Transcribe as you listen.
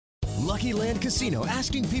Lucky Land Casino,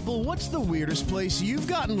 asking people, what's the weirdest place you've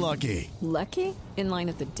gotten lucky? Lucky? In line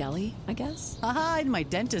at the deli, I guess? Aha, in my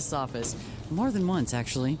dentist's office. More than once,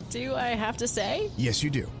 actually. Do I have to say? Yes, you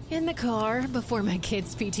do. In the car before my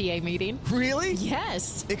kids' PTA meeting. Really?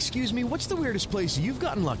 Yes. Excuse me, what's the weirdest place you've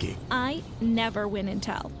gotten lucky? I never win and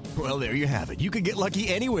tell. Well, there you have it. You can get lucky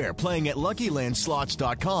anywhere, playing at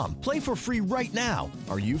LuckyLandSlots.com. Play for free right now.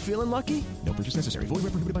 Are you feeling lucky? No purchase necessary. Void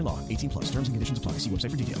where prohibited by law. 18 plus. Terms and conditions apply. See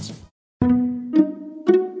website for details.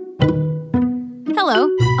 Hello,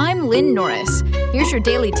 I'm Lynn Norris. Here's your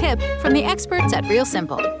daily tip from the experts at Real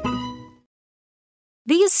Simple.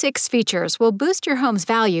 These 6 features will boost your home's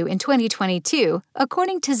value in 2022,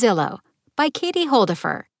 according to Zillow, by Katie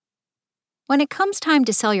Holdifer. When it comes time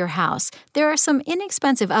to sell your house, there are some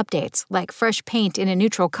inexpensive updates, like fresh paint in a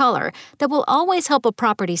neutral color, that will always help a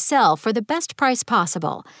property sell for the best price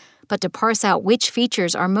possible. But to parse out which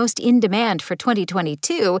features are most in demand for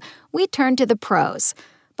 2022, we turn to the pros.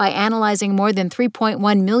 By analyzing more than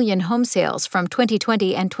 3.1 million home sales from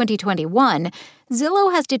 2020 and 2021,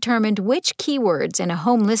 Zillow has determined which keywords in a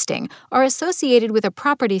home listing are associated with a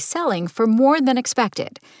property selling for more than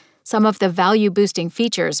expected. Some of the value-boosting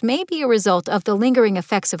features may be a result of the lingering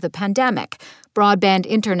effects of the pandemic. Broadband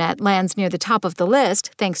internet lands near the top of the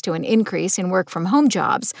list thanks to an increase in work-from-home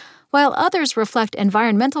jobs, while others reflect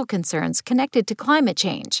environmental concerns connected to climate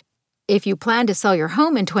change. If you plan to sell your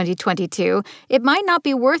home in 2022, it might not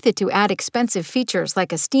be worth it to add expensive features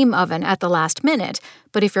like a steam oven at the last minute,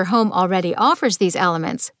 but if your home already offers these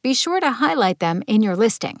elements, be sure to highlight them in your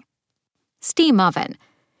listing. Steam oven.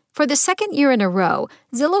 For the second year in a row,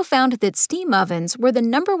 Zillow found that steam ovens were the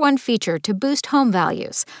 #1 feature to boost home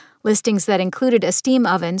values. Listings that included a steam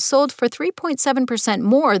oven sold for 3.7%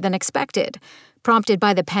 more than expected. Prompted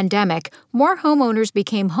by the pandemic, more homeowners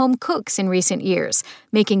became home cooks in recent years,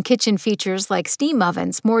 making kitchen features like steam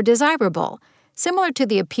ovens more desirable. Similar to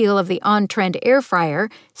the appeal of the on-trend air fryer,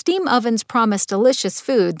 steam ovens promise delicious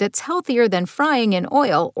food that's healthier than frying in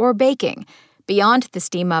oil or baking. Beyond the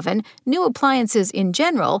steam oven, new appliances in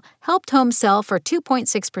general helped homes sell for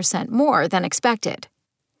 2.6% more than expected.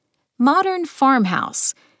 Modern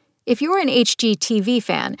farmhouse. If you're an HGTV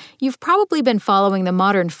fan, you've probably been following the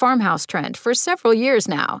modern farmhouse trend for several years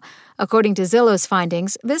now. According to Zillow's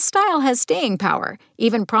findings, this style has staying power,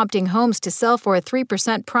 even prompting homes to sell for a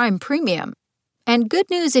 3% prime premium. And good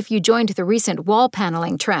news if you joined the recent wall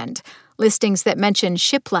paneling trend. Listings that mention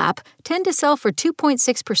shiplap tend to sell for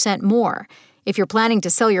 2.6% more. If you're planning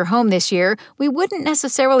to sell your home this year, we wouldn't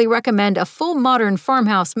necessarily recommend a full modern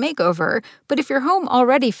farmhouse makeover, but if your home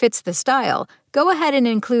already fits the style, go ahead and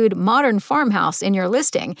include modern farmhouse in your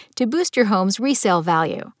listing to boost your home's resale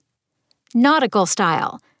value. Nautical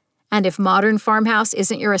style. And if modern farmhouse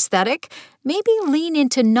isn't your aesthetic, maybe lean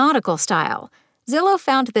into nautical style. Zillow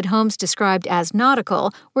found that homes described as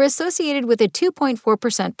nautical were associated with a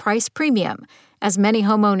 2.4% price premium. As many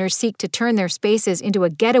homeowners seek to turn their spaces into a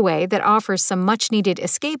getaway that offers some much-needed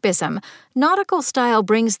escapism, nautical style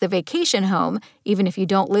brings the vacation home, even if you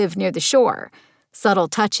don't live near the shore. Subtle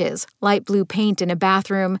touches, light blue paint in a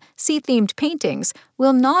bathroom, sea-themed paintings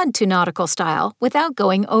will nod to nautical style without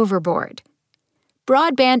going overboard.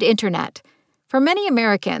 Broadband internet. For many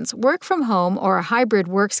Americans, work from home or a hybrid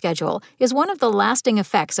work schedule is one of the lasting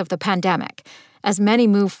effects of the pandemic. As many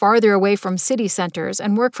move farther away from city centers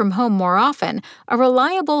and work from home more often, a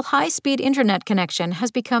reliable high-speed internet connection has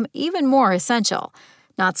become even more essential.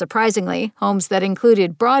 Not surprisingly, homes that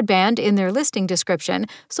included broadband in their listing description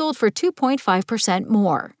sold for 2.5%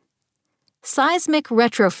 more. Seismic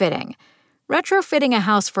retrofitting. Retrofitting a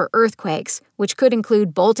house for earthquakes, which could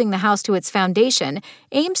include bolting the house to its foundation,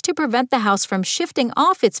 aims to prevent the house from shifting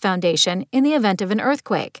off its foundation in the event of an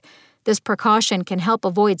earthquake. This precaution can help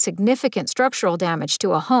avoid significant structural damage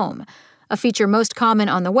to a home. A feature most common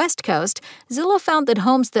on the West Coast, Zillow found that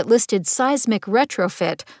homes that listed seismic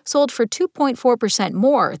retrofit sold for 2.4%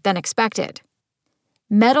 more than expected.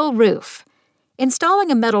 Metal roof. Installing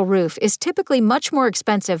a metal roof is typically much more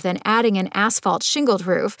expensive than adding an asphalt shingled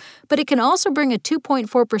roof, but it can also bring a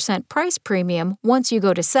 2.4% price premium once you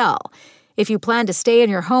go to sell. If you plan to stay in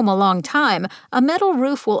your home a long time, a metal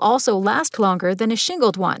roof will also last longer than a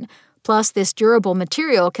shingled one. Plus, this durable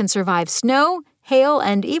material can survive snow, hail,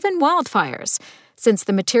 and even wildfires. Since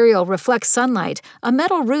the material reflects sunlight, a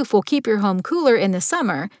metal roof will keep your home cooler in the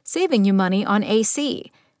summer, saving you money on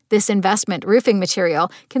AC. This investment roofing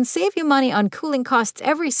material can save you money on cooling costs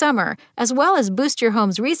every summer, as well as boost your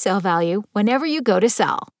home's resale value whenever you go to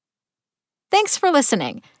sell. Thanks for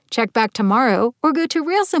listening. Check back tomorrow or go to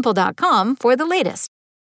realsimple.com for the latest.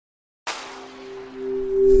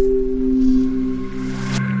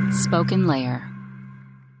 Spoken Layer.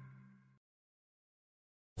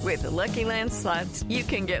 With the Lucky Land Slots, you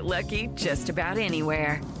can get lucky just about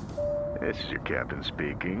anywhere. This is your captain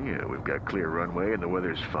speaking. We've got clear runway and the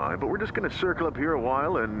weather's fine, but we're just going to circle up here a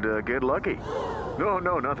while and get lucky.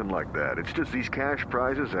 No, nothing like that. It's just these cash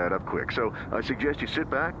prizes add up quick. So I suggest you sit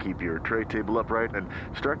back, keep your tray table upright, and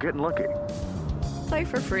start getting lucky. Play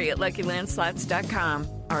for free at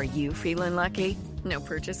LuckyLandSlots.com. Are you feeling lucky? No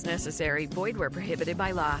purchase necessary. Void where prohibited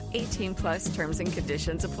by law. 18+ terms and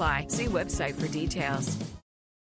conditions apply. See website for details.